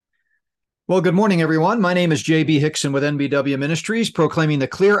Well, good morning, everyone. My name is J.B. Hickson with NBW Ministries, proclaiming the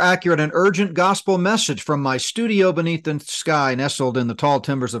clear, accurate, and urgent gospel message from my studio beneath the sky, nestled in the tall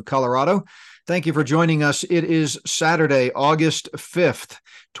timbers of Colorado. Thank you for joining us. It is Saturday, August 5th,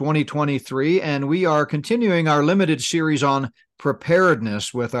 2023, and we are continuing our limited series on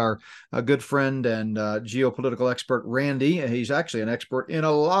preparedness with our good friend and geopolitical expert, Randy. He's actually an expert in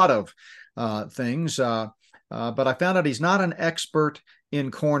a lot of things, but I found out he's not an expert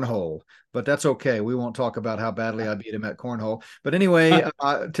in cornhole. But that's okay. We won't talk about how badly I beat him at cornhole. But anyway,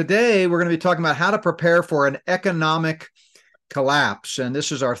 today we're going to be talking about how to prepare for an economic collapse. And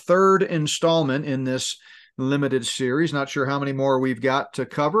this is our third installment in this limited series. Not sure how many more we've got to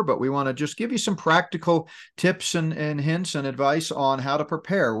cover, but we want to just give you some practical tips and hints and advice on how to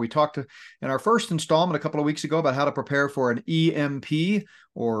prepare. We talked in our first installment a couple of weeks ago about how to prepare for an EMP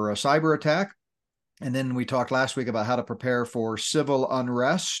or a cyber attack. And then we talked last week about how to prepare for civil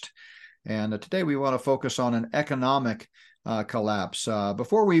unrest. And today we want to focus on an economic collapse.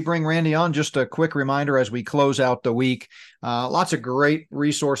 Before we bring Randy on, just a quick reminder as we close out the week. Lots of great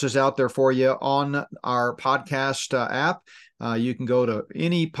resources out there for you on our podcast app. You can go to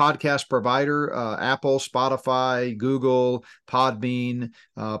any podcast provider, Apple, Spotify, Google, Podbean,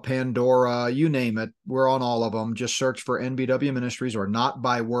 Pandora, you name it. We're on all of them. Just search for NBW Ministries, or Not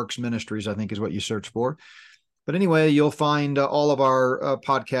by Works Ministries, I think is what you search for. But anyway, you'll find all of our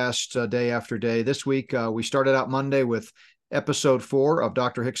podcasts day after day. This week, we started out Monday with episode 4 of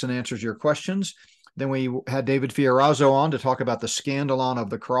Dr. Hickson Answers Your Questions. Then we had David Fiorazo on to talk about the scandalon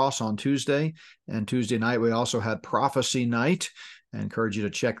of the cross on Tuesday. And Tuesday night, we also had Prophecy Night. I encourage you to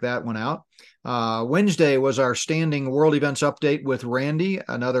check that one out. Wednesday was our standing world events update with Randy,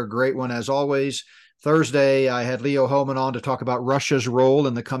 another great one as always. Thursday, I had Leo Hohmann on to talk about Russia's role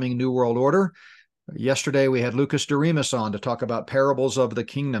in the coming New World Order. Yesterday, we had Lucas Doremus on to talk about parables of the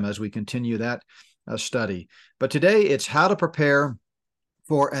kingdom as we continue that study. But today, it's how to prepare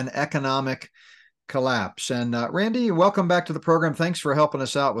for an economic collapse. And Randy, welcome back to the program. Thanks for helping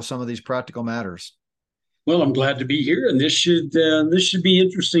us out with some of these practical matters. Well, I'm glad to be here, and this should be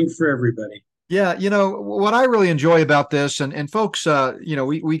interesting for everybody. Yeah, what I really enjoy about this, and folks,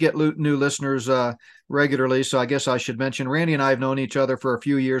 we get new listeners regularly, so I guess I should mention Randy and I have known each other for a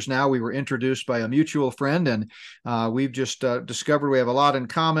few years now. We were introduced by a mutual friend, and we've just discovered we have a lot in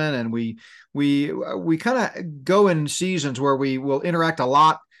common, and we kind of go in seasons where we will interact a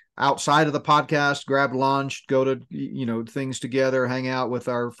lot outside of the podcast, grab lunch, go to things together, hang out with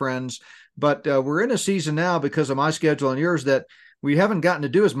our friends. But we're in a season now because of my schedule and yours that we haven't gotten to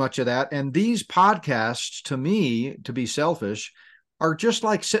do as much of that. And these podcasts, to me, to be selfish, are just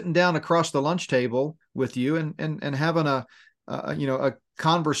like sitting down across the lunch table with you and having a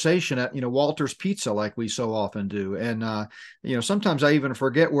conversation at, Walter's Pizza, like we so often do. And, sometimes I even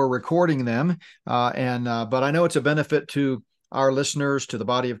forget we're recording them. But I know it's a benefit to our listeners, to the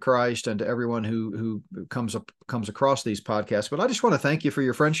body of Christ, and to everyone who comes across these podcasts. But I just want to thank you for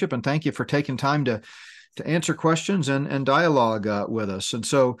your friendship and thank you for taking time to answer questions and dialogue with us. And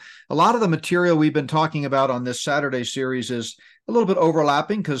so a lot of the material we've been talking about on this Saturday series is a little bit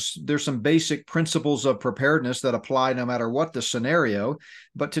overlapping because there's some basic principles of preparedness that apply no matter what the scenario.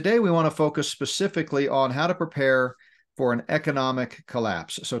 But today we want to focus specifically on how to prepare for an economic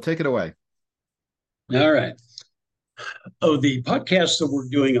collapse. So take it away. All right. Oh, the podcast that we're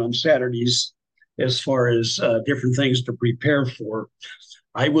doing on Saturdays, as far as different things to prepare for,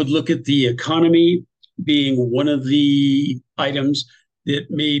 I would look at the economy being one of the items that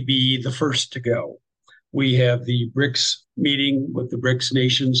may be the first to go. We have the BRICS meeting with the BRICS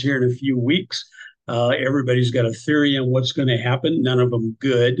nations here in a few weeks. Everybody's got a theory on what's going to happen, none of them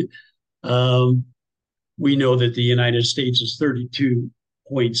good. We know that the United States is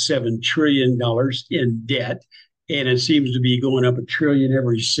 $32.7 trillion in debt, and it seems to be going up $1 trillion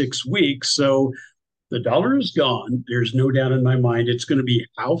every 6 weeks. So the dollar is gone. There's no doubt in my mind it's going to be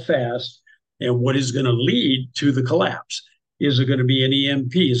how fast and what is going to lead to the collapse. Is it going to be an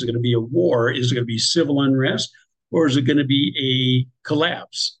EMP? Is it going to be a war? Is it going to be civil unrest? Or is it going to be a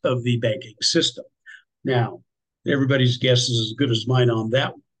collapse of the banking system? Now, everybody's guess is as good as mine on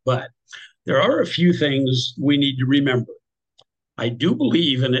that one, but there are a few things we need to remember. I do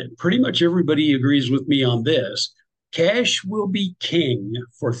believe, and pretty much everybody agrees with me on this, cash will be king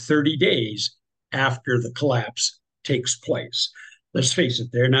for 30 days after the collapse takes place. Let's face it,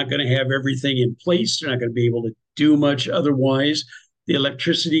 they're not going to have everything in place. They're not going to be able to do much otherwise. The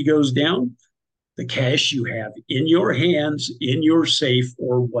electricity goes down. The cash you have in your hands, in your safe,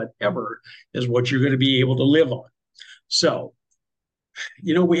 or whatever is what you're going to be able to live on. So,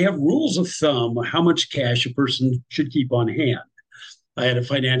 we have rules of thumb how much cash a person should keep on hand. I had a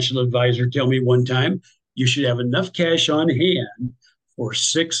financial advisor tell me one time, you should have enough cash on hand for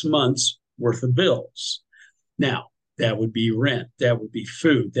 6 months worth of bills. Now, that would be rent, that would be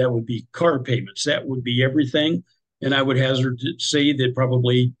food, that would be car payments, that would be everything. And I would hazard to say that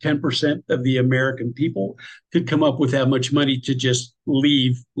probably 10% of the American people could come up with that much money to just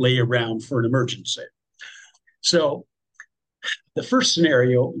lay around for an emergency. So, the first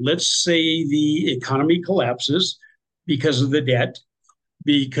scenario, let's say the economy collapses because of the debt,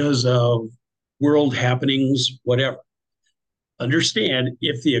 because of world happenings, whatever. Understand,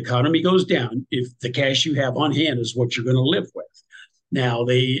 if the economy goes down, if the cash you have on hand is what you're going to live with. Now,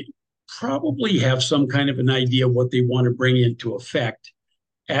 they probably have some kind of an idea of what they want to bring into effect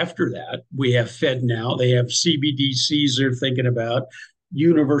after that. We have Fed now, they have CBDCs they're thinking about,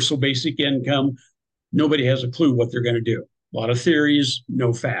 universal basic income. Nobody has a clue what they're going to do. A lot of theories,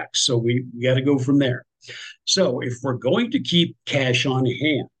 no facts. So we got to go from there. So if we're going to keep cash on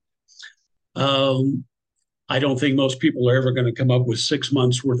hand, I don't think most people are ever going to come up with 6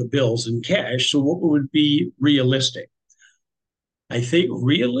 months worth of bills in cash. So what would be realistic? I think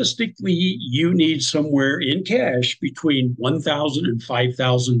realistically, you need somewhere in cash between $1,000 and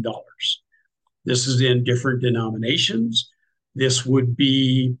 $5,000. This is in different denominations. This would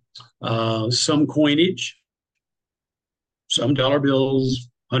be some coinage, some dollar bills,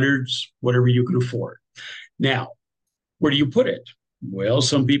 hundreds, whatever you can afford. Now, where do you put it? Well,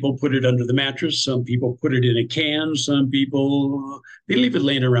 some people put it under the mattress. Some people put it in a can. Some people, they leave it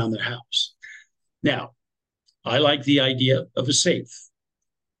laying around their house. Now, I like the idea of a safe.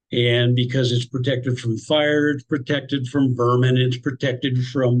 And because it's protected from fire, it's protected from vermin, it's protected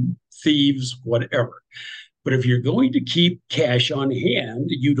from thieves, whatever. But if you're going to keep cash on hand,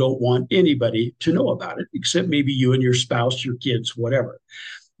 you don't want anybody to know about it, except maybe you and your spouse, your kids, whatever.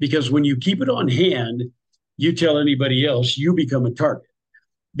 Because when you keep it on hand, you tell anybody else, you become a target.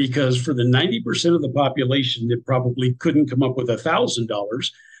 Because for the 90% of the population that probably couldn't come up with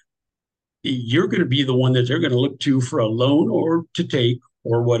 $1,000, you're going to be the one that they're going to look to for a loan or to take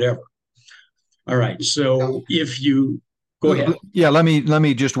or whatever. All right. So if you go ahead. Yeah, let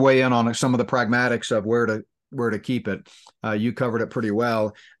me just weigh in on some of the pragmatics of where to keep it. You covered it pretty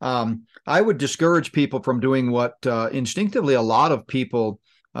well. I would discourage people from doing what instinctively a lot of people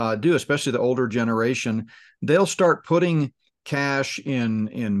do, especially the older generation. They'll start putting cash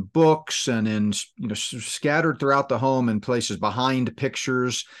in books and in scattered throughout the home in places behind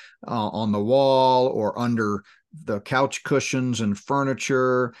pictures on the wall or under the couch cushions and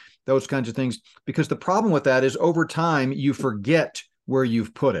furniture, those kinds of things. Because the problem with that is over time you forget where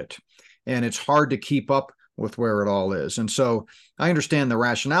you've put it, and it's hard to keep up with where it all is. And so I understand the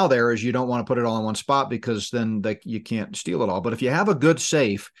rationale there is you don't want to put it all in one spot because then you can't steal it all. But if you have a good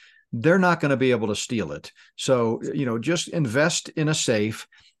safe, they're not going to be able to steal it. So, just invest in a safe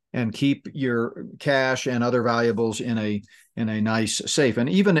and keep your cash and other valuables in a nice safe. And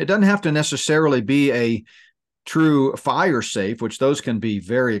even it doesn't have to necessarily be a true fire safe, which those can be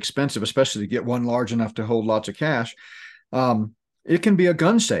very expensive, especially to get one large enough to hold lots of cash. It can be a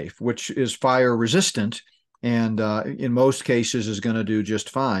gun safe, which is fire resistant and in most cases is going to do just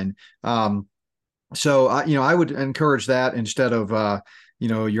fine. So I would encourage that instead of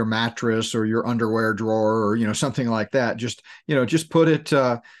your mattress or your underwear drawer or something like that. Just put it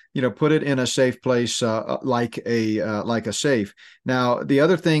put it in a safe place like a safe. Now, the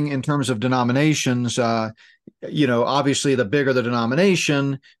other thing in terms of denominations, obviously the bigger the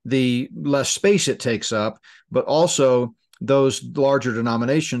denomination, the less space it takes up, but also those larger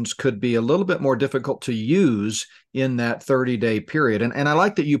denominations could be a little bit more difficult to use in that 30-day period. And I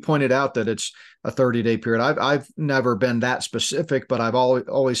like that you pointed out that it's a 30-day period. I've never been that specific, but I've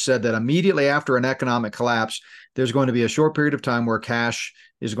always said that immediately after an economic collapse, there's going to be a short period of time where cash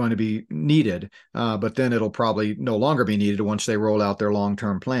is going to be needed, but then it'll probably no longer be needed once they roll out their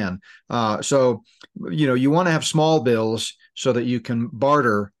long-term plan. So you want to have small bills so that you can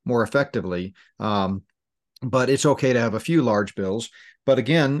barter more effectively. But it's okay to have a few large bills. But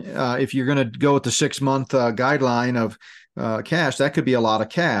again, if you're going to go with the 6-month guideline of cash, that could be a lot of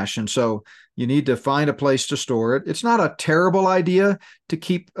cash. And so you need to find a place to store it. It's not a terrible idea to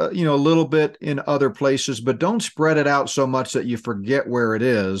keep, a little bit in other places, but don't spread it out so much that you forget where it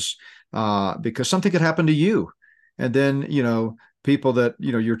is, because something could happen to you. And then, people that,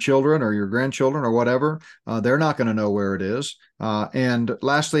 your children or your grandchildren or whatever, they're not going to know where it is. And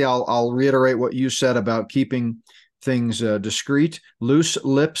lastly, I'll reiterate what you said about keeping things discreet. Loose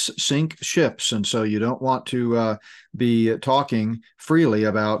lips sink ships. And so you don't want to be talking freely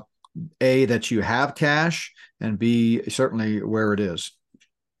about A, that you have cash, and B, certainly where it is.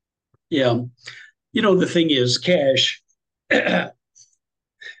 Yeah. The thing is, cash,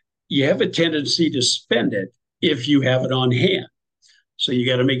 you have a tendency to spend it if you have it on hand. So you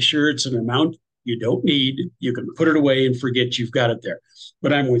got to make sure it's an amount you don't need. You can put it away and forget you've got it there.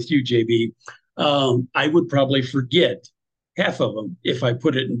 But I'm with you, JB. I would probably forget half of them if I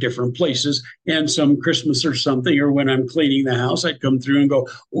put it in different places. And some Christmas or something, or when I'm cleaning the house, I'd come through and go,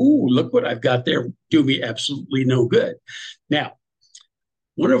 "Ooh, look what I've got there." Do me absolutely no good. Now,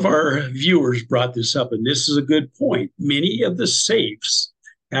 one of our viewers brought this up, and this is a good point. Many of the safes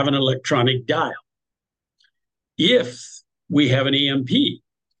have an electronic dial. If we have an EMP,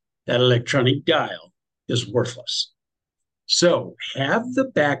 that electronic dial is worthless. So have the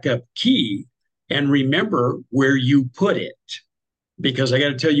backup key and remember where you put it. Because I got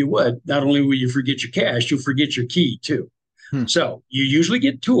to tell you what, not only will you forget your cash, you'll forget your key too. So you usually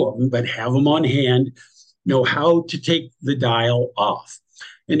get two of them, but have them on hand, know how to take the dial off.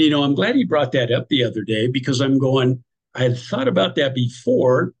 And, I'm glad he brought that up the other day because I had thought about that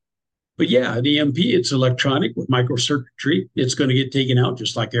before. But yeah, an EMP, it's electronic with microcircuitry. It's going to get taken out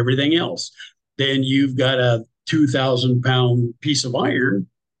just like everything else. Then you've got a 2,000-pound piece of iron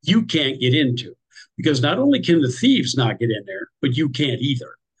you can't get into because not only can the thieves not get in there, but you can't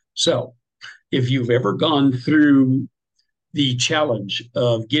either. So if you've ever gone through the challenge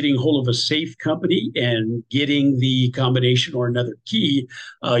of getting hold of a safe company and getting the combination or another key,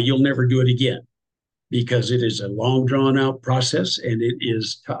 you'll never do it again because it is a long drawn out process and it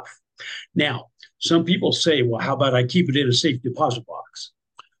is tough. Now, some people say, well, how about I keep it in a safe deposit box?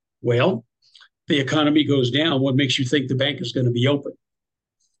 Well, the economy goes down. What makes you think the bank is going to be open?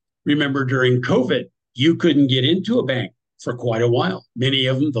 Remember, during COVID, you couldn't get into a bank for quite a while. Many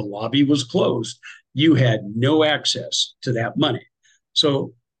of them, the lobby was closed. You had no access to that money.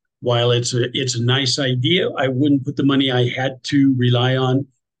 So while it's a nice idea, I wouldn't put the money I had to rely on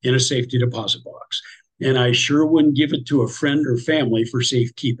in a safety deposit box. And I sure wouldn't give it to a friend or family for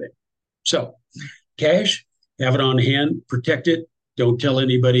safekeeping. So cash, have it on hand, protect it. Don't tell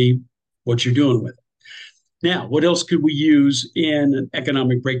anybody what you're doing with it. Now, what else could we use in an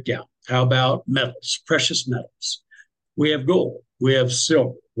economic breakdown? How about metals, precious metals? We have gold, we have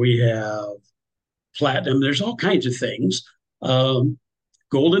silver, we have platinum. There's all kinds of things. Gold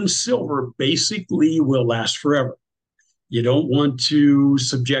and silver basically will last forever. You don't want to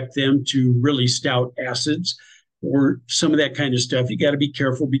subject them to really stout acids or some of that kind of stuff. You got to be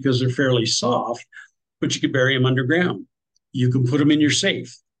careful because they're fairly soft, but you can bury them underground. You can put them in your safe.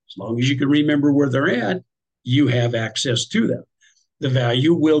 As long as you can remember where they're at, you have access to them. The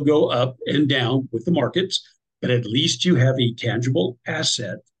value will go up and down with the markets, but at least you have a tangible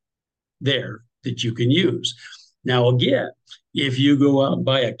asset there that you can use. Now, again, if you go out and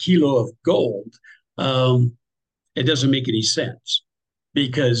buy a kilo of gold, it doesn't make any sense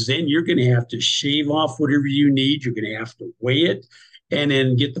because then you're going to have to shave off whatever you need. You're going to have to weigh it and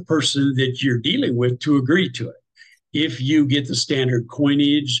then get the person that you're dealing with to agree to it. If you get the standard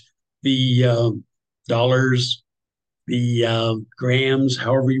coinage, the dollars, the grams,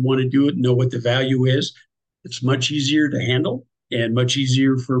 however you want to do it, know what the value is, it's much easier to handle and much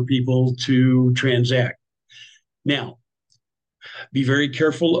easier for people to transact. Now, be very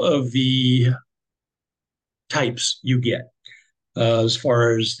careful of the types you get as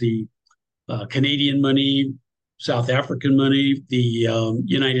far as the Canadian money, South African money, the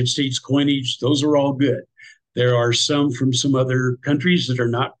United States coinage. Those are all good. There are some from some other countries that are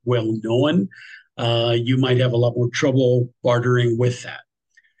not well known. You might have a lot more trouble bartering with that.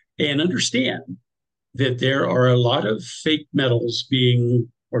 And understand that there are a lot of fake metals being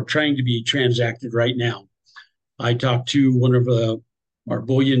or trying to be transacted right now. I talked to one of our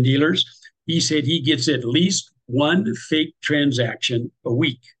bullion dealers. He said he gets at least one fake transaction a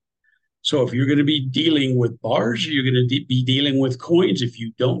week. So if you're going to be dealing with bars, you're going to be dealing with coins. If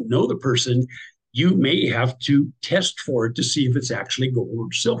you don't know the person, you may have to test for it to see if it's actually gold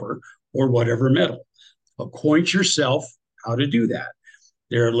or silver or whatever metal. Acquaint yourself how to do that.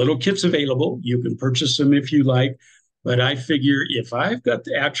 There are little kits available. You can purchase them if you like. But I figure if I've got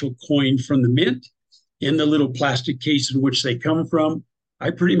the actual coin from the mint in the little plastic case in which they come from, I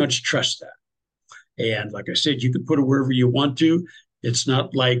pretty much trust that. And like I said, you can put it wherever you want to. It's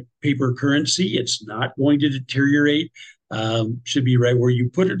not like paper currency. It's not going to deteriorate. Should be right where you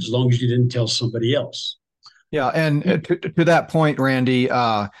put it as long as you didn't tell somebody else. Yeah. And to that point, Randy,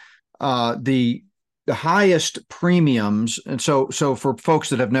 the highest premiums. And so for folks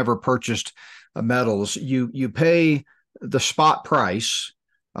that have never purchased metals, you pay the spot price,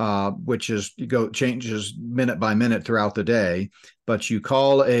 which is changes minute by minute throughout the day, but you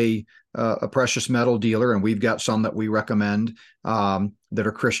call a precious metal dealer, and we've got some that we recommend that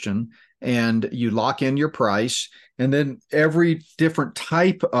are Christian, and you lock in your price. And then every different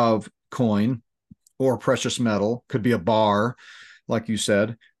type of coin or precious metal, could be a bar, like you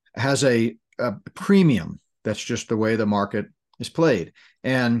said, has a premium. That's just the way the market is played.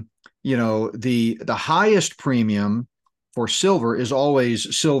 And the highest premium for silver is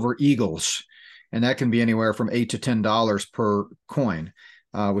always silver eagles, and that can be anywhere from $8 to $10 per coin,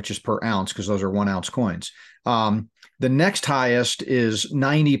 which is per ounce, because those are 1 ounce coins. The next highest is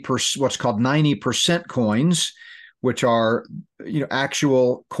 90%, what's called 90% coins, which are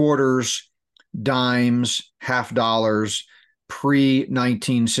actual quarters, dimes, half dollars,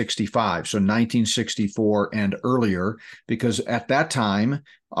 pre-1965, so 1964 and earlier, because at that time,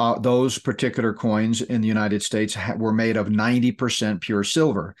 those particular coins in the United States were made of 90% pure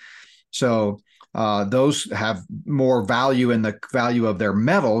silver. So those have more value in the value of their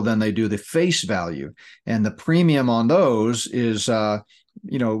metal than they do the face value. And the premium on those is,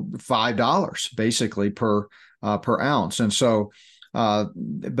 $5 basically per ounce. And so,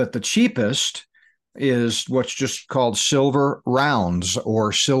 but the cheapest is what's just called silver rounds,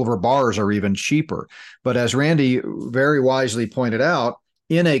 or silver bars are even cheaper. But as Randy very wisely pointed out,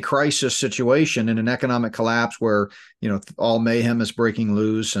 in a crisis situation, in an economic collapse where, all mayhem is breaking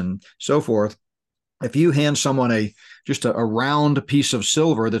loose and so forth, if you hand someone just a round piece of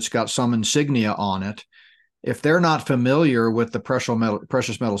silver that's got some insignia on it, if they're not familiar with the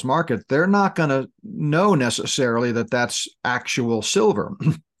precious metals market, they're not going to know necessarily that that's actual silver.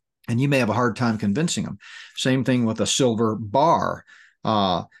 And you may have a hard time convincing them. Same thing with a silver bar.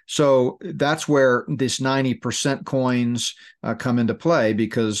 So that's where this 90% coins come into play,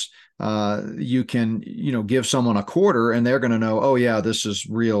 because you can, give someone a quarter and they're going to know, oh yeah, this is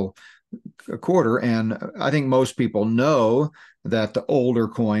real a quarter. And I think most people know that the older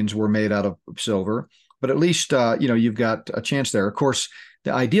coins were made out of silver, but at least, you've got a chance there. Of course,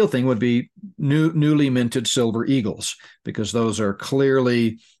 the ideal thing would be newly minted silver eagles, because those are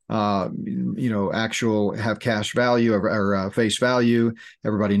clearly, actual have cash value or face value.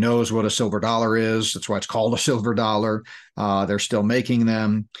 Everybody knows what a silver dollar is. That's why it's called a silver dollar. They're still making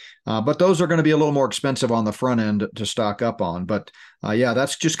them. But those are going to be a little more expensive on the front end to stock up on. But yeah,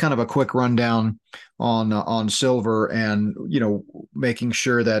 that's just kind of a quick rundown on silver, and, making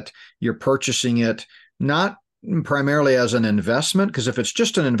sure that you're purchasing it not primarily as an investment, because if it's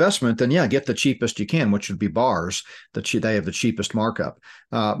just an investment, then yeah, get the cheapest you can, which would be bars. They have the cheapest markup.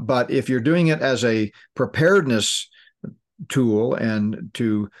 But if you're doing it as a preparedness tool and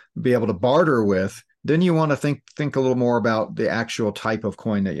to be able to barter with, then you want to think a little more about the actual type of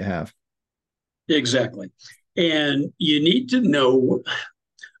coin that you have. Exactly. And you need to know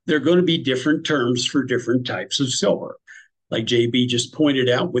there are going to be different terms for different types of silver. Like JB just pointed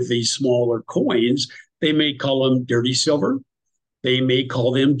out, with these smaller coins, they may call them dirty silver. They may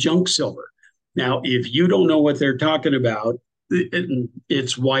call them junk silver. Now, if you don't know what they're talking about,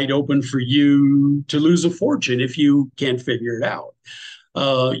 it's wide open for you to lose a fortune if you can't figure it out.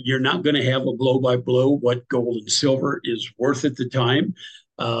 You're not going to have a blow by blow what gold and silver is worth at the time.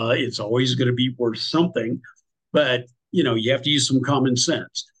 It's always going to be worth something, but you have to use some common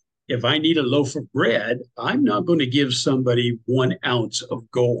sense. If I need a loaf of bread, I'm not going to give somebody 1 ounce of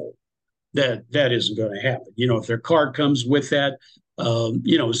gold. That isn't going to happen. If their card comes with that,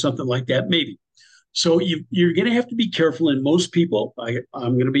 something like that, maybe. So you're going to have to be careful. And most people,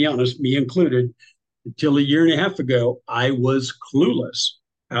 I'm going to be honest, me included, until a year and a half ago, I was clueless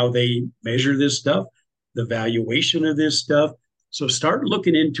how they measure this stuff, the valuation of this stuff. So start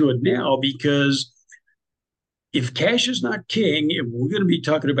looking into it now, because if cash is not king, if we're going to be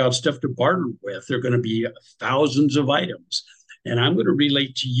talking about stuff to barter with, there are going to be thousands of items. And I'm going to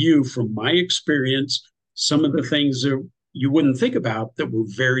relate to you from my experience some of the things that you wouldn't think about that were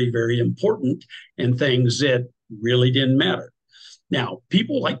very, very important, and things that really didn't matter. Now,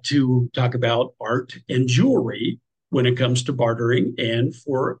 people like to talk about art and jewelry when it comes to bartering, and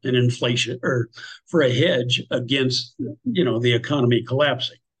for an inflation or for a hedge against, the economy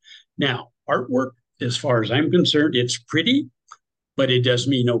collapsing. Now, artwork, as far as I'm concerned, it's pretty, but it does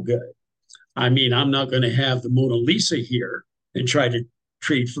me no good. I mean, I'm not going to have the Mona Lisa here and try to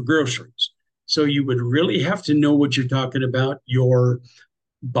trade for groceries. So you would really have to know what you're talking about. Your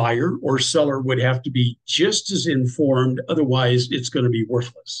buyer or seller would have to be just as informed. Otherwise, it's going to be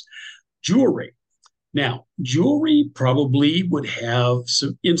worthless. Jewelry. Now, jewelry probably would have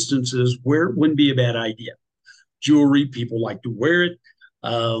some instances where it wouldn't be a bad idea. Jewelry, people like to wear it.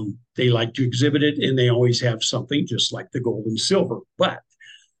 They like to exhibit it, and they always have something, just like the gold and silver. But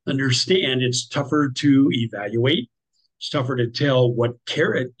understand, it's tougher to evaluate. It's tougher to tell what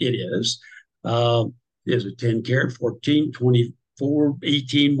carat it is. Is it 10 carat, 14, 20,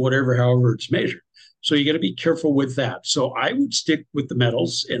 418, whatever, however it's measured. So you got to be careful with that. So I would stick with the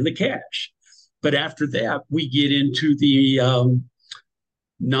metals and the cash. But after that, we get into the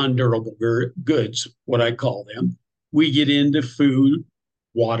non-durable goods, what I call them. We get into food,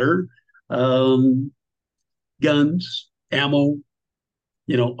 water, guns, ammo,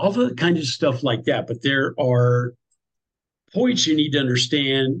 all the kind of stuff like that. But there are points you need to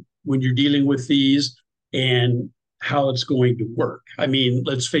understand when you're dealing with these and how it's going to work. I mean,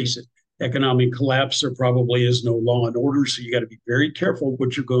 let's face it, economic collapse, there probably is no law and order. So you got to be very careful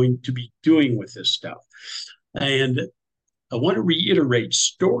what you're going to be doing with this stuff. And I want to reiterate,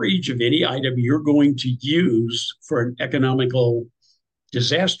 storage of any item you're going to use for an economical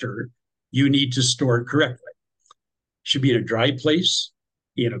disaster, you need to store it correctly. Should be in a dry place,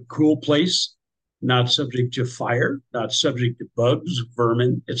 in a cool place, not subject to fire, not subject to bugs,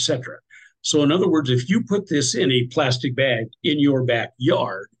 vermin, etc. So in other words, if you put this in a plastic bag in your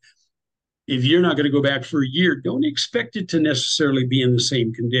backyard, if you're not going to go back for a year, don't expect it to necessarily be in the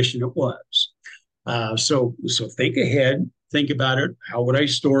same condition it was. So think ahead, think about it. How would I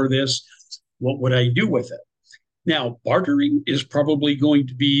store this? What would I do with it? Now, bartering is probably going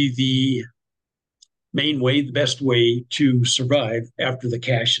to be the main way, the best way to survive after the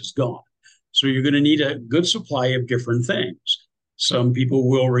cash is gone. So you're going to need a good supply of different things. Some people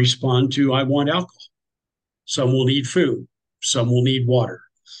will respond to, I want alcohol. Some will need food. Some will need water.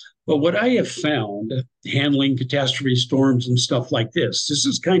 But what I have found handling catastrophe storms and stuff like this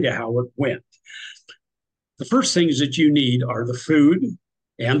is kind of how it went. The first things that you need are the food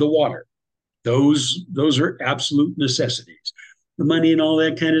and the water. Those are absolute necessities. The money and all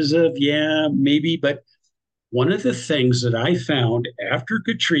that kind of stuff, yeah, maybe. But one of the things that I found after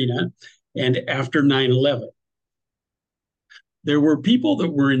Katrina and after 9/11, there were people that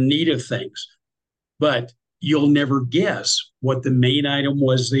were in need of things, but you'll never guess what the main item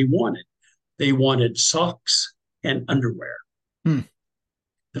was they wanted. They wanted socks and underwear.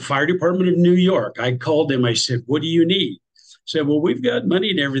 The fire department of New York, I called them. I said, what do you need? Said, well, we've got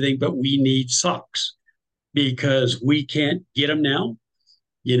money and everything, but we need socks because we can't get them now.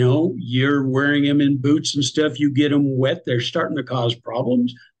 You're wearing them in boots and stuff. You get them wet, they're starting to cause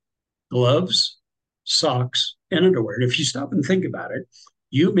problems. Gloves, socks, and underwear. And if you stop and think about it,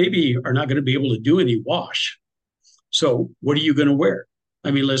 you maybe are not going to be able to do any wash. So what are you going to wear?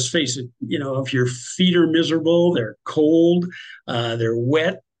 I mean, let's face it, if your feet are miserable, they're cold, they're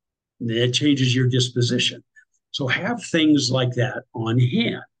wet, it changes your disposition. So have things like that on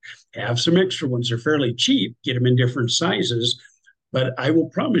hand. Have some extra ones. They're fairly cheap. Get them in different sizes. But I will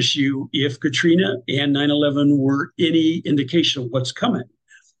promise you, if Katrina and 9/11 were any indication of what's coming,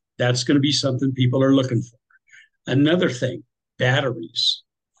 that's going to be something people are looking for. Another thing, batteries.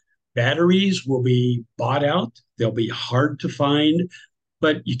 Batteries will be bought out. They'll be hard to find,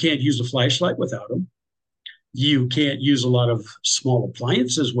 but you can't use a flashlight without them. You can't use a lot of small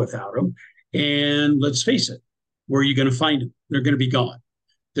appliances without them. And let's face it, where are you going to find them? They're going to be gone.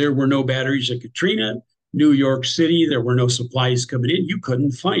 There were no batteries at Katrina, New York City. There were no supplies coming in. You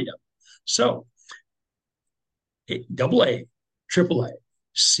couldn't find them. So AA, AAA,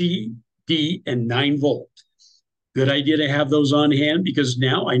 C, D, and 9-volt. Good idea to have those on hand because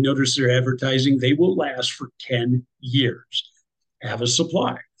now I notice they're advertising they will last for 10 years. Have a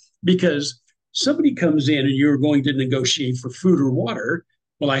supply because somebody comes in and you're going to negotiate for food or water.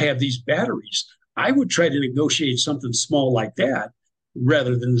 Well, I have these batteries. I would try to negotiate something small like that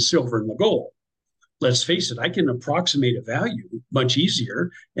rather than the silver and the gold. Let's face it, I can approximate a value much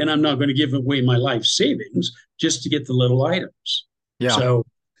easier, and I'm not going to give away my life savings just to get the little items. Yeah. So,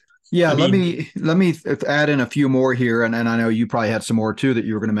 yeah, let me add in a few more here, and I know you probably had some more too that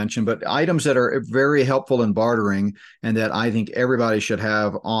you were going to mention, but items that are very helpful in bartering and that I think everybody should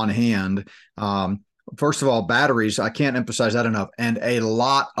have on hand. First of all, batteries, I can't emphasize that enough, and a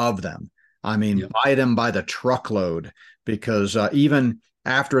lot of them. I mean, buy them by the truckload because even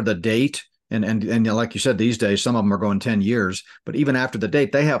after the date, and like you said, these days, some of them are going 10 years, but even after the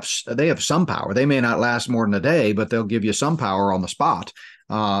date, they have some power. They may not last more than a day, but they'll give you some power on the spot.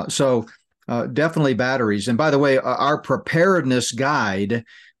 So definitely batteries. And by the way, our preparedness guide,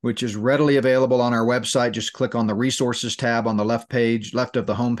 which is readily available on our website, just click on the resources tab on the left of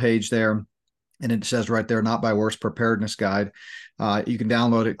the home page there. And it says right there, Not By Worse Preparedness Guide. You can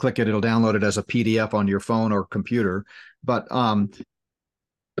download it, click it. It'll download it as a PDF on your phone or computer. But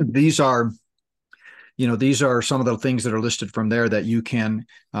these are some of the things that are listed from there that you can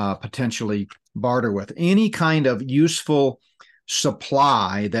potentially barter with. Any kind of useful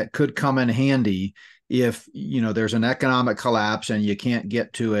supply that could come in handy if there's an economic collapse and you can't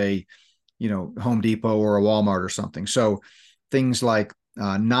get to a Home Depot or a Walmart or something. So things like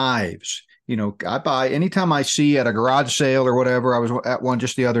knives. I buy anytime I see at a garage sale or whatever. I was at one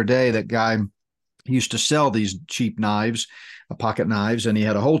just the other day. That guy used to sell these cheap knives, pocket knives, and he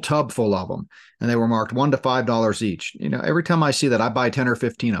had a whole tub full of them, and they were marked $1 to $5 each. Every time I see that, I buy 10 or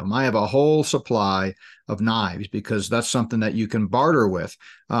 15 of them. I have a whole supply of knives because that's something that you can barter with.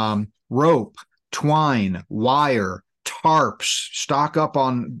 Rope, twine, wire, tarps. Stock up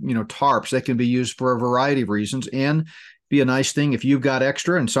on tarps. They can be used for a variety of reasons, and be a nice thing if you've got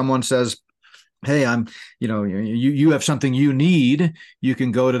extra and someone says, hey, you have something you need, you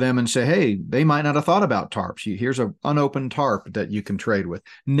can go to them and say, hey, they might not have thought about tarps. Here's an unopened tarp that you can trade with.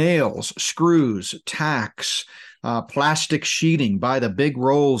 Nails, screws, tacks, plastic sheeting. Buy the big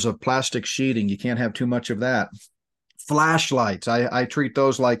rolls of plastic sheeting. You can't have too much of that. Flashlights. I treat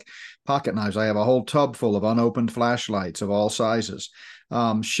those like pocket knives. I have a whole tub full of unopened flashlights of all sizes.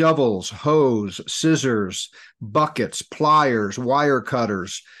 Shovels, hose, scissors, buckets, pliers, wire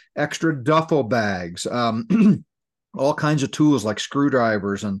cutters, extra duffel bags, all kinds of tools like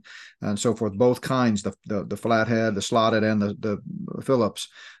screwdrivers and so forth, both kinds, the flathead, the slotted end, the Phillips.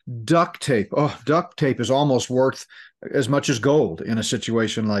 Duct tape. Oh, duct tape is almost worth as much as gold in a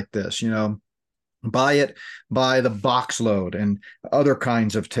situation like this. Buy it by the box load, and other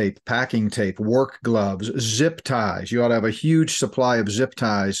kinds of tape, packing tape, work gloves, zip ties. You ought to have a huge supply of zip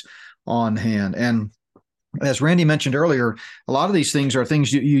ties on hand. And as Randy mentioned earlier, a lot of these things are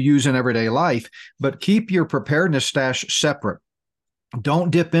things you use in everyday life, but keep your preparedness stash separate.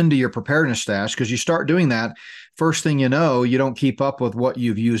 Don't dip into your preparedness stash, because you start doing that, first thing you know, you don't keep up with what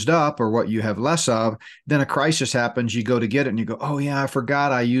you've used up or what you have less of. Then a crisis happens, you go to get it and you go, oh yeah, I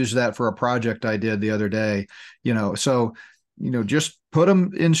forgot I used that for a project I did the other day. So just put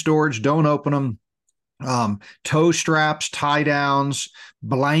them in storage, don't open them. Toe straps, tie downs,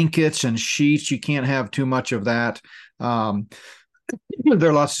 blankets, and sheets. You can't have too much of that. There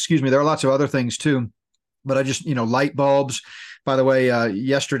are lots of other things too, but I just, light bulbs. By the way,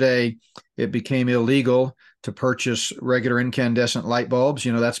 yesterday it became illegal to purchase regular incandescent light bulbs.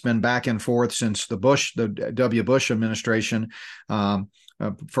 That's been back and forth since the W. Bush administration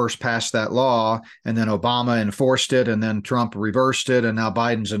first passed that law, and then Obama enforced it, and then Trump reversed it, and now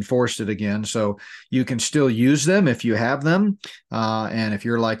Biden's enforced it again. So you can still use them if you have them. And if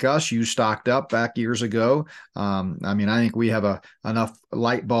you're like us, you stocked up back years ago. I think we have enough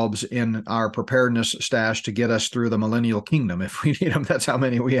light bulbs in our preparedness stash to get us through the millennial kingdom if we need them. That's how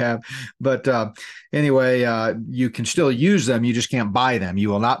many we have. But anyway, you can still use them. You just can't buy them. You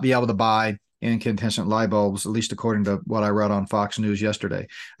will not be able to buy incandescent light bulbs, at least according to what I read on Fox News yesterday.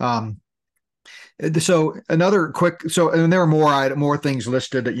 So another quick, and there are more things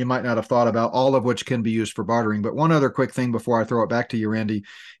listed that you might not have thought about, all of which can be used for bartering. But one other quick thing before I throw it back to you, Randy,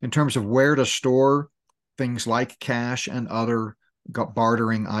 in terms of where to store things like cash and other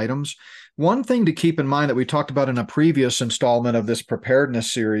bartering items. One thing to keep in mind that we talked about in a previous installment of this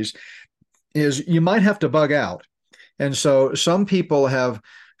preparedness series is you might have to bug out. And so some people have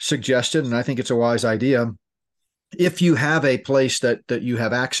suggested, and I think it's a wise idea, if you have a place that you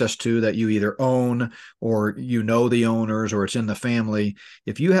have access to, that you either own or the owners, or it's in the family,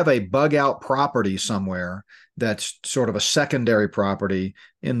 if you have a bug out property somewhere that's sort of a secondary property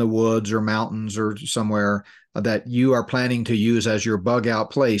in the woods or mountains or somewhere that you are planning to use as your bug out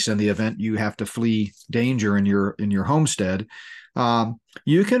place in the event you have to flee danger in your homestead,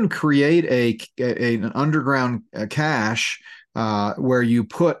 you can create an underground cache where you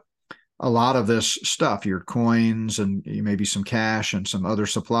put a lot of this stuff, your coins and maybe some cash and some other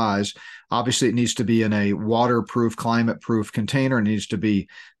supplies. Obviously, it needs to be in a waterproof, climate-proof container. It needs to be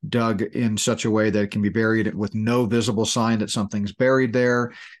dug in such a way that it can be buried with no visible sign that something's buried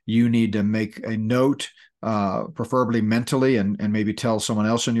there. You need to make a note, preferably mentally, and maybe tell someone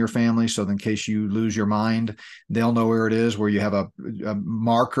else in your family, so that in case you lose your mind, they'll know where it is, where you have a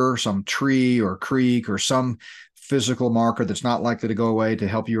marker, some tree or creek or some physical marker that's not likely to go away, to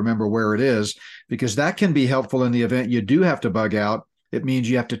help you remember where it is, because that can be helpful in the event you do have to bug out. It means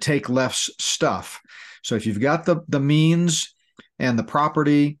you have to take less stuff. So if you've got the means and the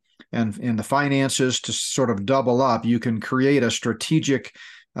property and the finances to sort of double up, you can create a strategic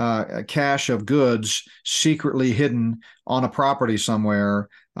cache of goods secretly hidden on a property somewhere,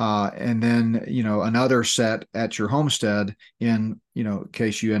 and then another set at your homestead in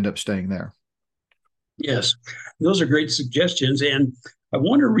case you end up staying there. Yes, those are great suggestions. And I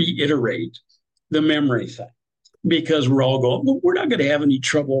want to reiterate the memory thing, because we're all going, well, we're not going to have any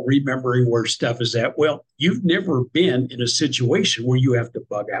trouble remembering where stuff is at. Well, you've never been in a situation where you have to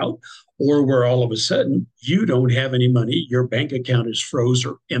bug out, or where all of a sudden you don't have any money, your bank account is froze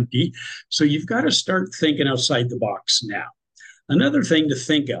or empty. So you've got to start thinking outside the box now. Another thing to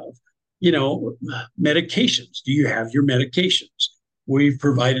think of, you know, medications. Do you have your medications? We've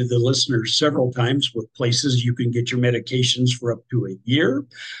provided the listeners several times with places you can get your medications for up to a year.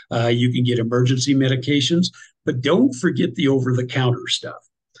 You can get emergency medications, but don't forget the over the counter stuff,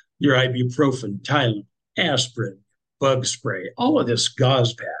 your ibuprofen, Tylenol, aspirin, bug spray, all of this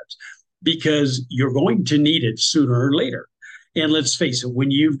gauze pads, because you're going to need it sooner or later. And let's face it, when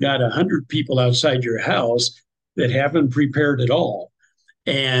you've got 100 people outside your house that haven't prepared at all,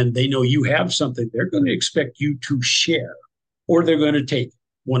 and they know you have something, they're going to expect you to share, or they're going to take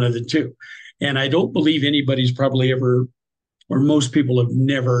one of the two. And I don't believe anybody's probably ever, or most people have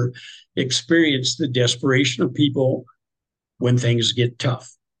never experienced the desperation of people when things get tough.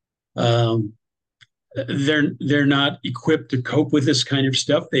 They're not equipped to cope with this kind of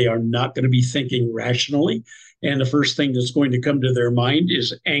stuff. They are not going to be thinking rationally. And the first thing that's going to come to their mind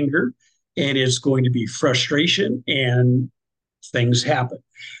is anger, and it's going to be frustration, and things happen.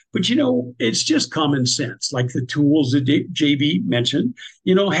 But, you know, it's just common sense, like the tools that JB mentioned,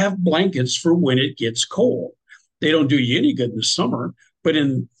 you know, have blankets for when it gets cold. They don't do you any good in the summer, but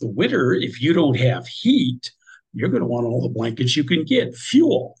in the winter, if you don't have heat, you're going to want all the blankets you can get.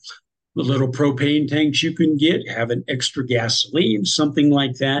 Fuel, the little propane tanks you can get, have an extra gasoline, something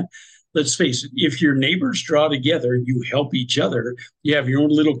like that. Let's face it, if your neighbors draw together, you help each other, you have your own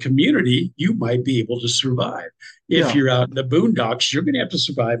little community, you might be able to survive. If you're out in the boondocks, you're going to have to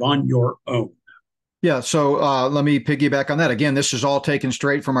survive on your own. Yeah, so let me piggyback on that. Again, this is all taken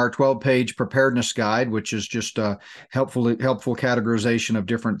straight from our 12-page preparedness guide, which is just a helpful categorization of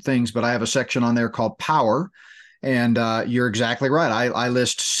different things. But I have a section on there called Power. And you're exactly right. I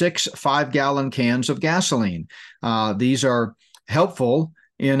list 6 5-gallon cans of gasoline. These are helpful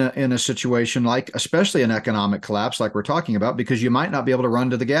in a situation like, especially an economic collapse like we're talking about, because you might not be able to run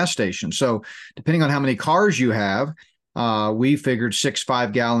to the gas station. So depending on how many cars you have, we figured 6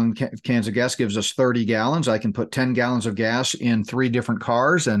 5-gallon cans of gas gives us 30 gallons. I can put 10 gallons of gas in 3 different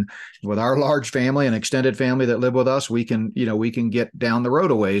cars. And with our large family and extended family that live with us, we can get down the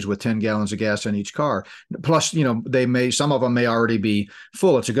road a ways with 10 gallons of gas in each car. Plus, some of them may already be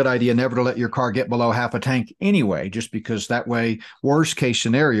full. It's a good idea never to let your car get below half a tank anyway, just because that way, worst case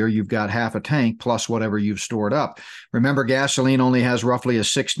scenario, you've got half a tank plus whatever you've stored up. Remember, gasoline only has roughly a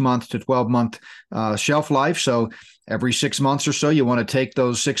 6-month to 12-month shelf life. So every 6 months or so, you want to take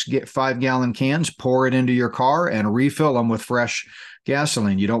those 6 5-gallon cans, pour it into your car, and refill them with fresh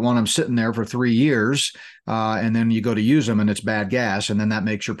gasoline. You don't want them sitting there for 3 years, and then you go to use them and it's bad gas, and then that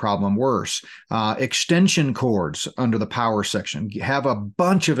makes your problem worse. Extension cords under the power section. Have a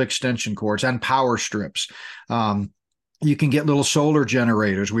bunch of extension cords and power strips. You can get little solar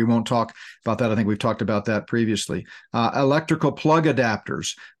generators. We won't talk about that. I think we've talked about that previously. Electrical plug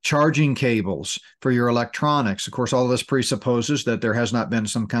adapters, charging cables for your electronics. Of course, all of this presupposes that there has not been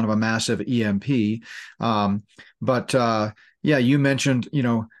some kind of a massive EMP. Yeah, you mentioned,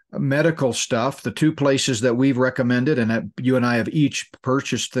 medical stuff. The 2 places that we've recommended and that you and I have each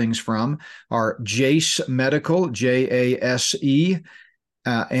purchased things from are Jase Medical, JASE,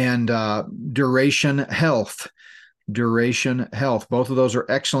 and Duration Health. Duration Health. Both of those are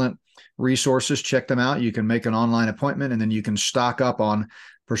excellent resources. Check them out. You can make an online appointment and then you can stock up on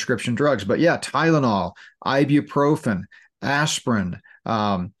prescription drugs. But yeah, Tylenol, ibuprofen, aspirin,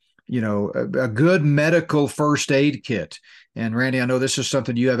 a good medical first aid kit. And Randy, I know this is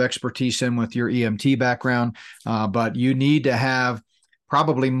something you have expertise in with your EMT background, but you need to have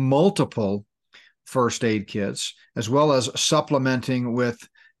probably multiple first aid kits, as well as supplementing with,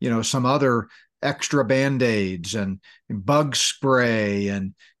 some other extra Band-Aids and bug spray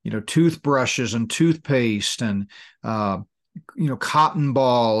and, toothbrushes and toothpaste and, cotton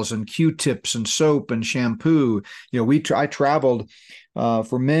balls and Q-tips and soap and shampoo. I traveled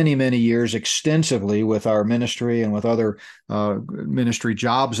for many, many years extensively with our ministry and with other ministry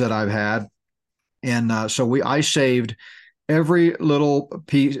jobs that I've had. And I saved every little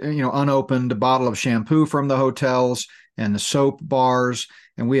piece, unopened bottle of shampoo from the hotels and the soap bars.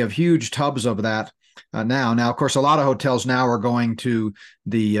 And we have huge tubs of that now. Now, of course, a lot of hotels now are going to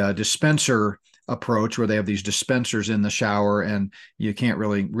the dispenser approach, where they have these dispensers in the shower and you can't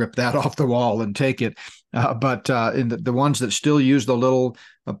really rip that off the wall and take it. But in the ones that still use the little,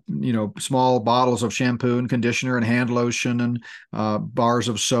 small bottles of shampoo and conditioner and hand lotion and bars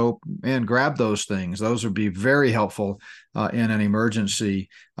of soap, and grab those things. Those would be very helpful in an emergency.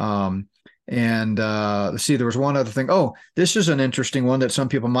 See, there was one other thing. Oh, this is an interesting one that some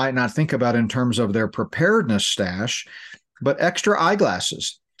people might not think about in terms of their preparedness stash, but extra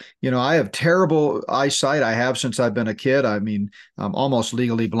eyeglasses. I have terrible eyesight. I have since I've been a kid. I mean, I'm almost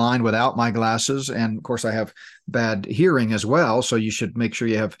legally blind without my glasses. And of course, I have bad hearing as well. So you should make sure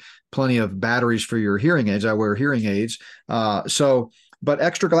you have plenty of batteries for your hearing aids. I wear hearing aids. But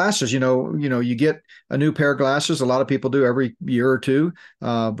extra glasses, you get a new pair of glasses. A lot of people do every year or two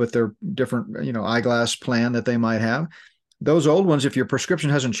with their different, eyeglass plan that they might have. Those old ones, if your prescription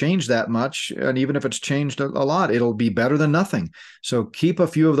hasn't changed that much, and even if it's changed a lot, it'll be better than nothing. So keep a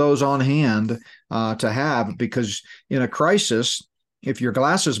few of those on hand to have, because in a crisis, if your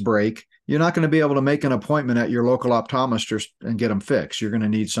glasses break, you're not going to be able to make an appointment at your local optometrist and get them fixed. You're going to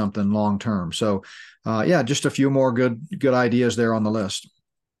need something long term. So, just a few more good ideas there on the list.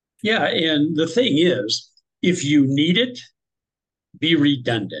 Yeah, and the thing is, if you need it, be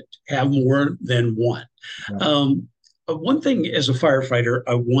redundant. Have more than one. Yeah. One thing as a firefighter,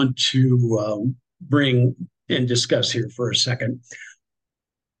 I want to bring and discuss here for a second.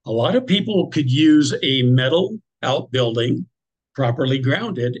 A lot of people could use a metal outbuilding properly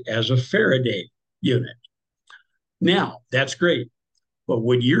grounded as a Faraday unit. Now, that's great. But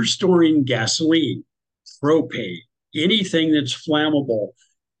when you're storing gasoline, propane, anything that's flammable,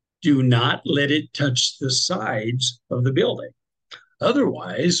 do not let it touch the sides of the building.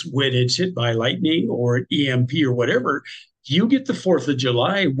 Otherwise, when it's hit by lightning or an EMP or whatever, you get the 4th of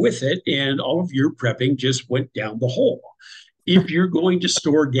July with it, and all of your prepping just went down the hole. If you're going to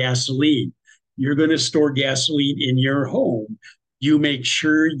store gasoline, you're going to store gasoline in your home, you make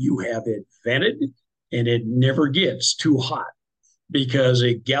sure you have it vented and it never gets too hot, because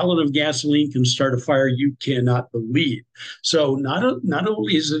a gallon of gasoline can start a fire you cannot believe. So not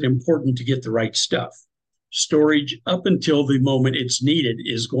only is it important to get the right stuff, storage up until the moment it's needed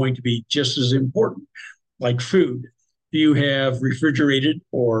is going to be just as important. Like food, you have refrigerated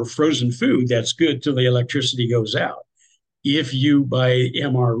or frozen food, that's good till the electricity goes out. If you buy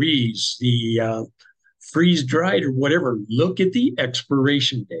MREs, the freeze dried or whatever, look at the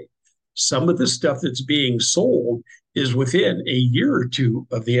expiration date. Some of the stuff that's being sold is within a year or two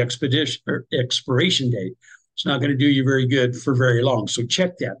of the expiration date. It's not going to do you very good for very long. So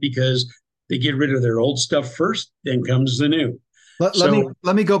check that, because they get rid of their old stuff first, then comes the new.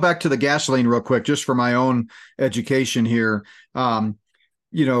 Let me go back to the gasoline real quick, just for my own education here.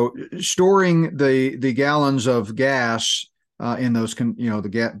 Storing the gallons of gas in those,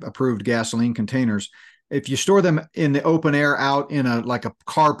 approved gasoline containers. If you store them in the open air out in a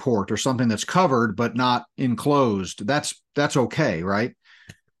carport or something that's covered but not enclosed, that's okay, right?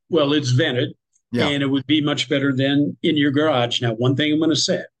 Well, it's vented, yeah, and it would be much better than in your garage. Now, one thing I'm going to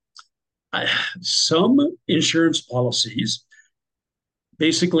say, some insurance policies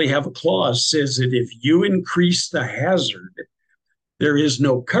basically have a clause says that if you increase the hazard, there is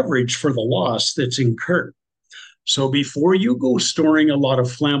no coverage for the loss that's incurred. So before you go storing a lot of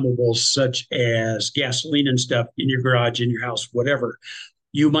flammables such as gasoline and stuff in your garage, in your house, whatever,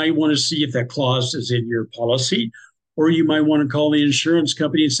 you might want to see if that clause is in your policy, or you might want to call the insurance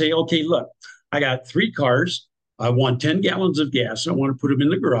company and say, okay, look, I got 3 cars. I want 10 gallons of gas. I want to put them in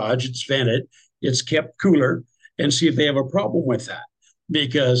the garage. It's vented. It's kept cooler, and see if they have a problem with that.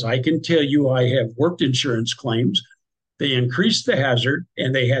 Because I can tell you, I have worked insurance claims. They increased the hazard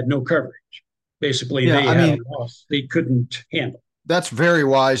and they had no coverage. Basically, they had a loss they couldn't handle. That's very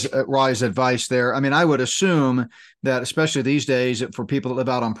wise advice there. I mean, I would assume that, especially these days, for people that live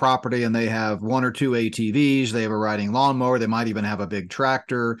out on property and they have 1 or 2 ATVs, they have a riding lawnmower, they might even have a big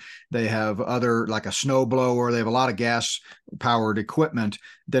tractor, they have other, like a snow blower, they have a lot of gas-powered equipment,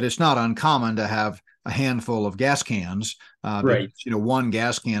 that it's not uncommon to have a handful of gas cans. Right. Because, one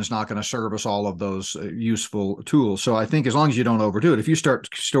gas can is not going to service all of those useful tools. So I think as long as you don't overdo it, if you start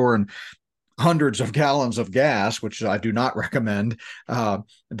storing hundreds of gallons of gas, which I do not recommend,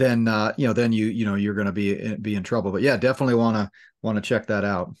 then you're going to be in trouble. But yeah, definitely want to check that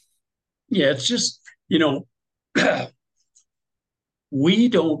out. Yeah, it's just, we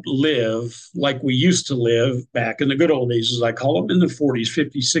don't live like we used to live back in the good old days, as I call them, in the 40s,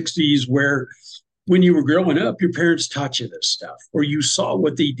 50s, 60s, where when you were growing up, your parents taught you this stuff, or you saw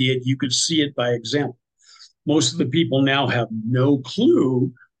what they did. You could see it by example. Most of the people now have no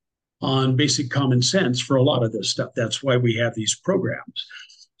clue on basic common sense for a lot of this stuff. That's why we have these programs.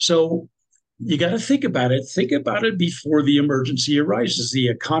 So you got to think about it. Think about it before the emergency arises. The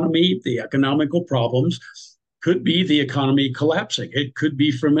economy, the economical problems, could be the economy collapsing. It could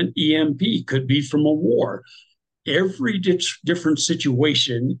be from an EMP, could be from a war. Every different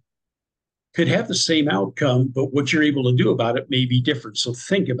situation could have the same outcome, but what you're able to do about it may be different. So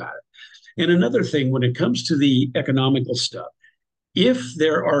think about it. And another thing, when it comes to the economical stuff, if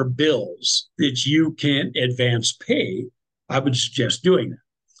there are bills that you can't advance pay, I would suggest doing that.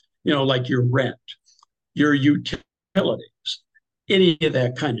 like your rent, your utilities, any of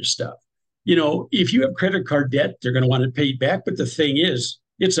that kind of stuff. If you have credit card debt, they're going to want it paid back. But the thing is,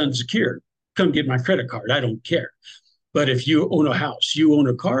 it's unsecured. Come get my credit card. I don't care. But if you own a house, you own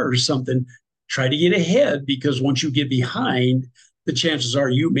a car or something, try to get ahead, because once you get behind, the chances are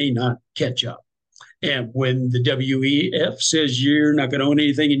you may not catch up. And when the WEF says you're not going to own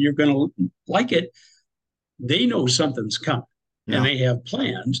anything and you're going to like it, they know something's coming. Yeah. And they have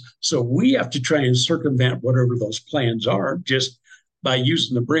plans. So we have to try and circumvent whatever those plans are just by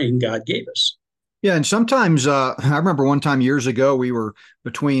using the brain God gave us. Yeah, and sometimes I remember one time years ago, we were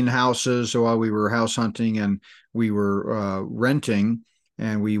between houses while we were house hunting, and we were renting,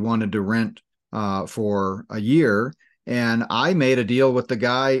 and we wanted to rent for a year. And I made a deal with the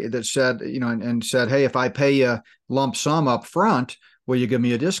guy that said, and said, hey, if I pay you lump sum up front, will you give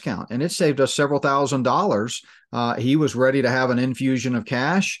me a discount? And it saved us several $1,000s. He was ready to have an infusion of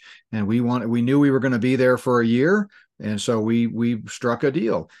cash, and we knew we were going to be there for a year. And so we struck a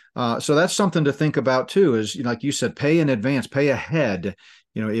deal. So that's something to think about too, is, like you said, pay in advance, pay ahead,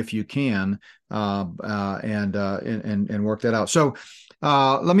 if you can, and work that out. So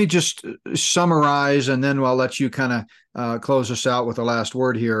let me just summarize, and then I'll let you kind of close us out with the last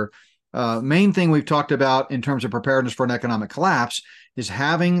word here. Main thing we've talked about in terms of preparedness for an economic collapse is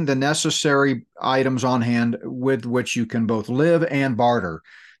having the necessary items on hand with which you can both live and barter,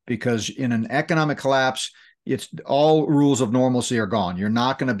 because in an economic collapse, it's all rules of normalcy are gone. You're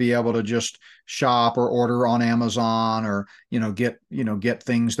not going to be able to just shop or order on Amazon or, get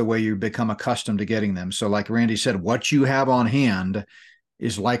things the way you become accustomed to getting them. So like Randy said, what you have on hand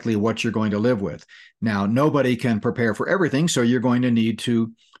is likely what you're going to live with. Now, nobody can prepare for everything, so you're going to need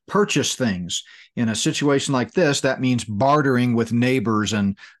to purchase things. In a situation like this, that means bartering with neighbors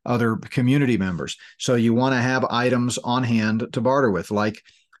and other community members. So you want to have items on hand to barter with, like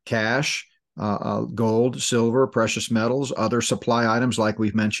cash, gold, silver, precious metals, other supply items like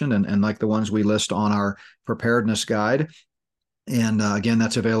we've mentioned, and like the ones we list on our preparedness guide. And again,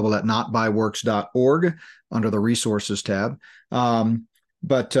 that's available at notbyworks.org under the resources tab.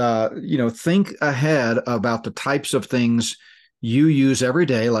 But think ahead about the types of things you use every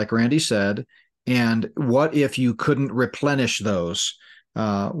day, like Randy said, and what if you couldn't replenish those?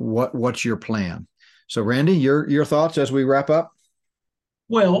 What's your plan? So Randy, your thoughts as we wrap up?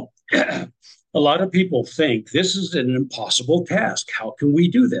 Well, a lot of people think this is an impossible task. How can we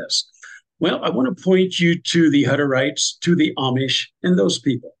do this? Well, I want to point you to the Hutterites, to the Amish, and those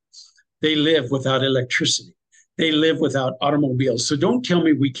people. They live without electricity. They live without automobiles. So don't tell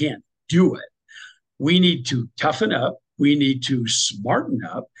me we can't do it. We need to toughen up. We need to smarten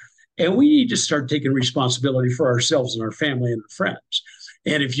up. And we need to start taking responsibility for ourselves and our family and our friends.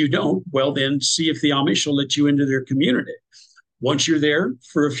 And if you don't, well, then see if the Amish will let you into their community. Once you're there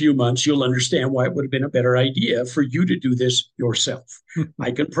for a few months, you'll understand why it would have been a better idea for you to do this yourself.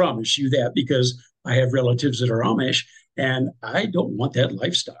 I can promise you that, because I have relatives that are Amish, and I don't want that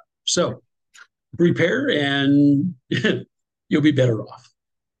lifestyle. So prepare, and you'll be better off.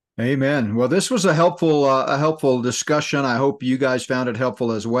 Amen. Well, this was a helpful discussion. I hope you guys found it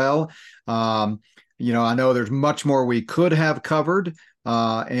helpful as well. I know there's much more we could have covered.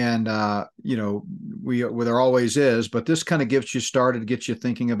 There always is, but this kind of gets you started, gets you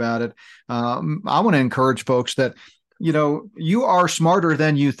thinking about it. I want to encourage folks that, you are smarter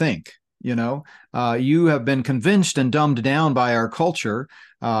than you think. You have been convinced and dumbed down by our culture,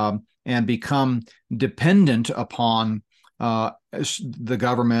 and become dependent upon the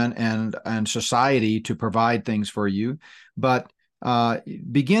government and society to provide things for you. But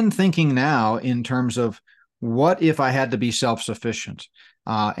begin thinking now in terms of, what if I had to be self-sufficient?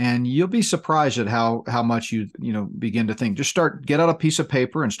 And you'll be surprised at how much you begin to think. Just get out a piece of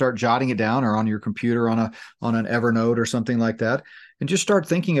paper and start jotting it down, or on your computer on an Evernote or something like that, and just start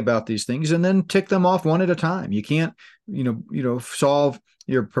thinking about these things, and then tick them off one at a time. You can't solve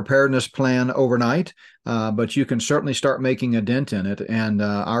your preparedness plan overnight, but you can certainly start making a dent in it. And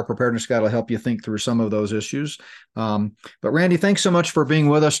our preparedness guide will help you think through some of those issues. But Randy, thanks so much for being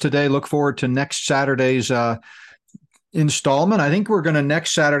with us today. Look forward to next Saturday's installment. I think we're going to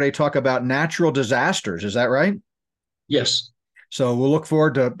next Saturday talk about natural disasters. Is that right? Yes. So we'll look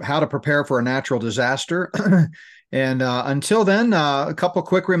forward to how to prepare for a natural disaster. And until then, a couple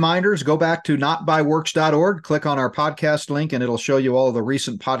quick reminders. Go back to notbyworks.org, click on our podcast link, and it'll show you all of the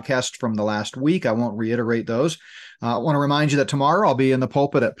recent podcasts from the last week. I won't reiterate those. I want to remind you that tomorrow I'll be in the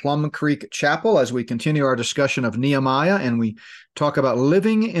pulpit at Plum Creek Chapel as we continue our discussion of Nehemiah, and we talk about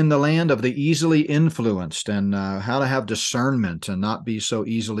living in the land of the easily influenced, and how to have discernment and not be so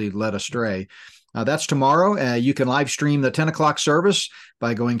easily led astray. That's tomorrow. You can live stream the 10 o'clock service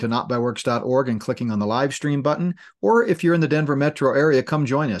by going to notbyworks.org and clicking on the live stream button. Or if you're in the Denver metro area, come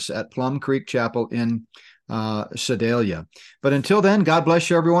join us at Plum Creek Chapel in Sedalia. But until then, God bless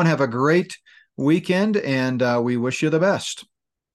you, everyone. Have a great weekend, and we wish you the best.